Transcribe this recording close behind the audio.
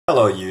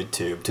Hello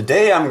YouTube.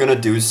 Today I'm gonna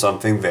do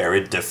something very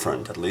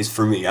different, at least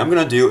for me. I'm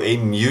gonna do a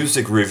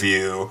music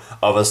review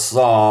of a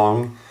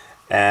song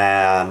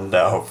and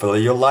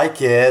hopefully you'll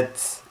like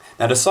it.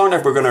 Now the song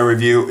that we're gonna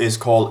review is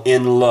called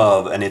In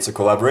Love and it's a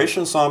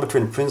collaboration song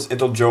between Prince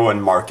Ital Joe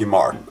and Marky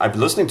Mark. I've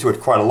been listening to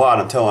it quite a lot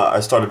until I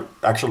started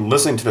actually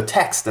listening to the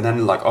text and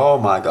then like, oh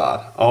my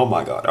god.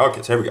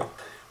 Okay, so here we go.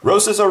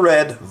 Roses are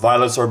red,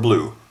 violets are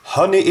blue.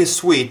 Honey is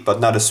sweet, but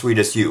not as sweet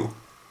as you.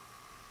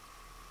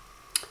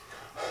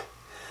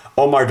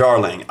 Oh my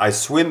darling, I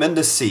swim in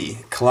the sea,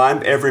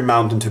 climb every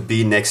mountain to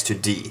be next to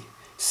thee.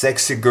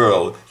 Sexy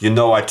girl, you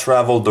know I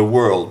traveled the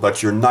world,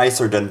 but you're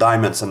nicer than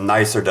diamonds and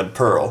nicer than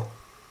pearl.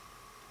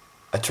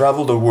 I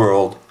traveled the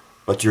world,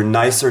 but you're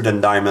nicer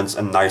than diamonds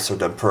and nicer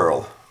than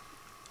pearl.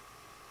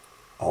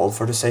 All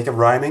for the sake of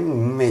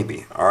rhyming?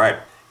 Maybe. Alright.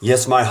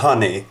 Yes, my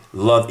honey,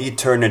 love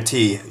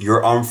eternity,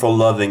 your arm for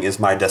loving is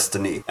my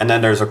destiny. And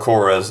then there's a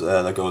chorus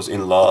that goes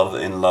in love,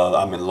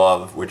 I'm in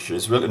love, which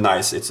is really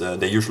nice. It's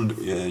they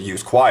usually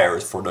use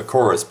choirs for the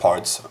chorus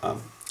parts.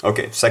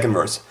 Okay, second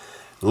verse.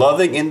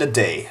 Loving in the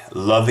day,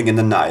 loving in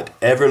the night,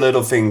 every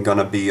little thing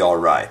gonna be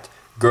alright.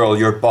 Girl,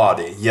 your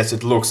body, yes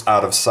it looks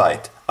out of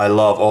sight. I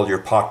love all your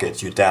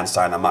pockets, you dance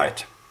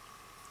dynamite.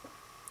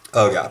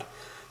 Oh god.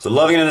 So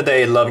loving in the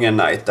day, loving in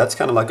the night, that's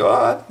kind of like,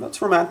 oh,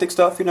 that's romantic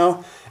stuff, you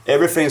know.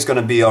 Everything's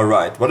gonna be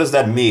alright. What does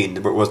that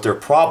mean? Was there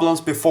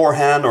problems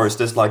beforehand, or is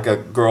this like a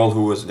girl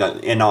who was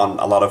in on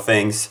a lot of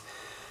things?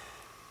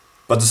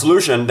 But the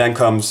solution then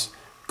comes,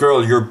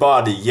 girl, your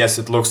body, yes,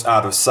 it looks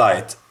out of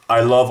sight.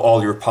 I love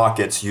all your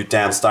pockets, you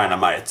dance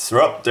dynamite.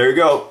 So, oh, there you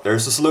go,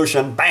 there's the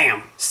solution,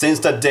 bam! Since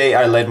that day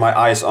I laid my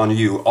eyes on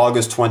you,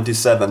 August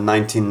 27,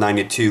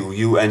 1992,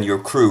 you and your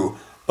crew.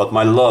 But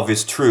my love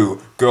is true,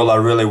 girl, I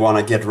really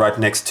wanna get right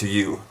next to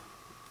you.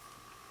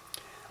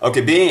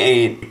 Okay, being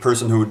a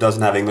person who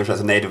doesn't have English as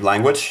a native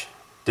language,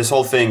 this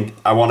whole thing,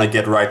 I want to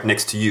get right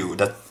next to you.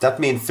 That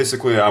means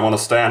physically I want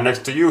to stand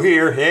next to you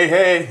here. Hey,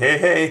 hey, hey,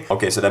 hey.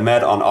 Okay, so they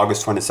met on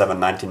August 27,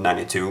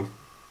 1992.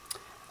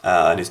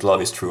 And his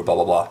love is true, blah,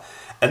 blah, blah.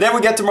 And then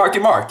we get to Marky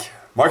Mark.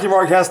 Marky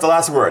Mark has the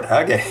last word.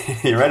 Okay,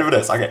 you ready for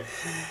this? Okay.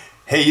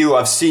 Hey you,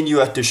 I've seen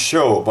you at the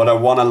show, but I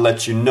want to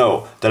let you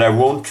know that I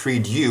won't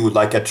treat you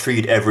like I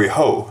treat every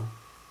hoe.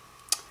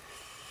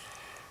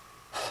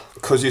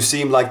 'Cause you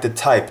seem like the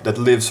type that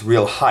lives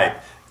real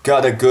hype.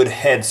 Got a good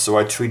head, so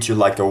I treat you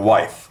like a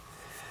wife.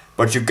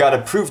 But you gotta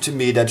prove to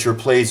me that your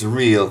play's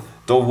real.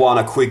 Don't want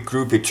a quick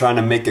groupie trying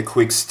to make a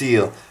quick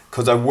steal.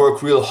 'Cause I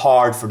work real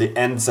hard for the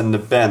ends and the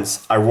bends.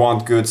 I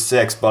want good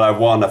sex, but I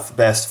want a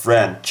best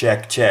friend.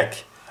 Check,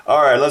 check.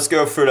 Alright, let's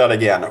go through that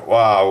again.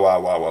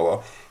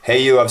 Wow. Hey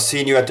you, I've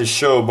seen you at the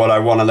show, but I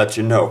wanna let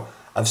you know.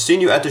 I've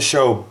seen you at the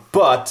show,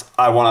 but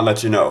I wanna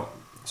let you know.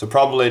 So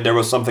probably there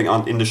was something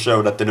in the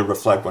show that didn't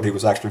reflect what he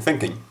was actually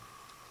thinking.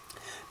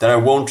 That I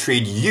won't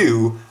treat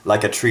you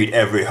like I treat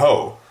every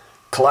hoe.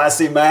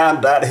 Classy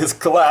man, that is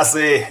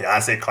classy. I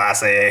say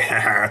classy.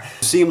 You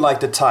seem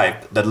like the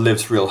type that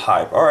lives real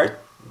hype. Alright,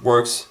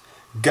 works.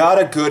 Got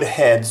a good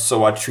head,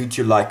 so I treat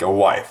you like a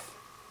wife.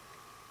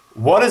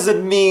 What does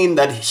it mean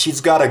that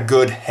she's got a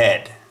good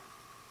head?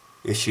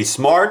 Is she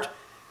smart?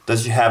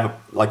 Does she have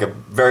like a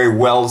very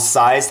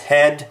well-sized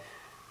head?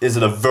 Is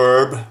it a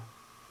verb?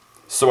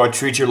 So I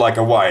treat you like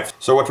a wife.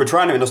 So what we're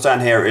trying to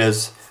understand here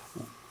is,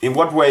 in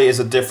what way is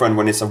it different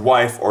when it's a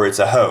wife or it's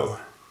a hoe?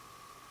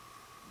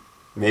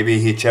 Maybe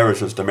he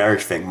cherishes the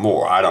marriage thing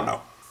more, I don't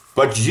know.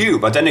 But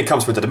then it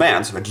comes with the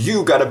demands, but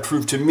you gotta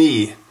prove to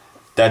me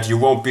that you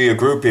won't be a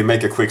groupie and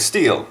make a quick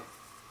steal.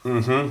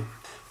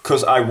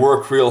 'Cause I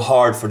work real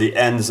hard for the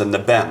ends and the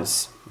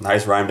bends.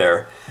 Nice rhyme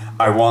there.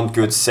 I want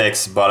good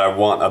sex, but I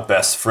want a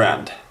best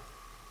friend.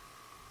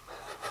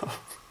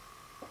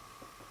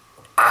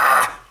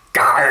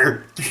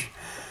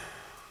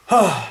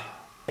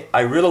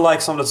 I really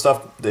like some of the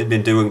stuff they've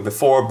been doing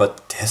before,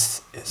 but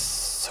this is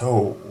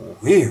so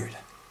weird.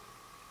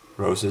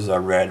 Roses are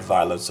red,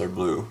 violets are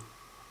blue.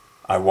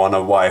 I want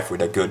a wife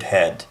with a good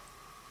head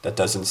that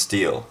doesn't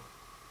steal.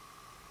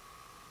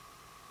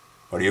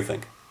 What do you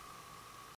think?